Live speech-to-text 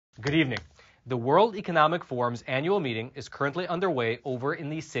Good evening. The World Economic Forum's annual meeting is currently underway over in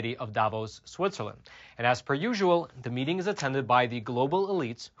the city of Davos, Switzerland. And as per usual, the meeting is attended by the global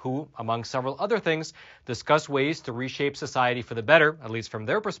elites who, among several other things, discuss ways to reshape society for the better, at least from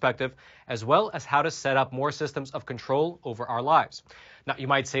their perspective, as well as how to set up more systems of control over our lives. Now, you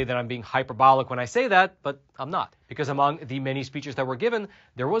might say that I'm being hyperbolic when I say that, but I'm not. Because among the many speeches that were given,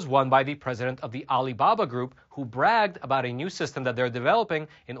 there was one by the president of the Alibaba Group who bragged about a new system that they're developing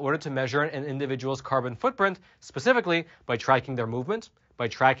in order to measure an individual's carbon footprint, specifically by tracking their movement, by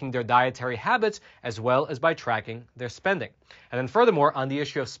tracking their dietary habits, as well as by tracking their spending. And then furthermore, on the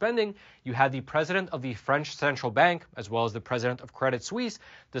issue of spending, you had the president of the French Central Bank, as well as the president of Credit Suisse,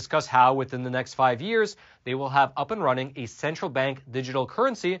 discuss how within the next 5 years, they will have up and running a central bank digital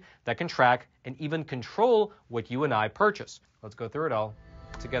currency that can track and even control what you and I purchase. Let's go through it all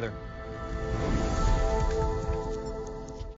together.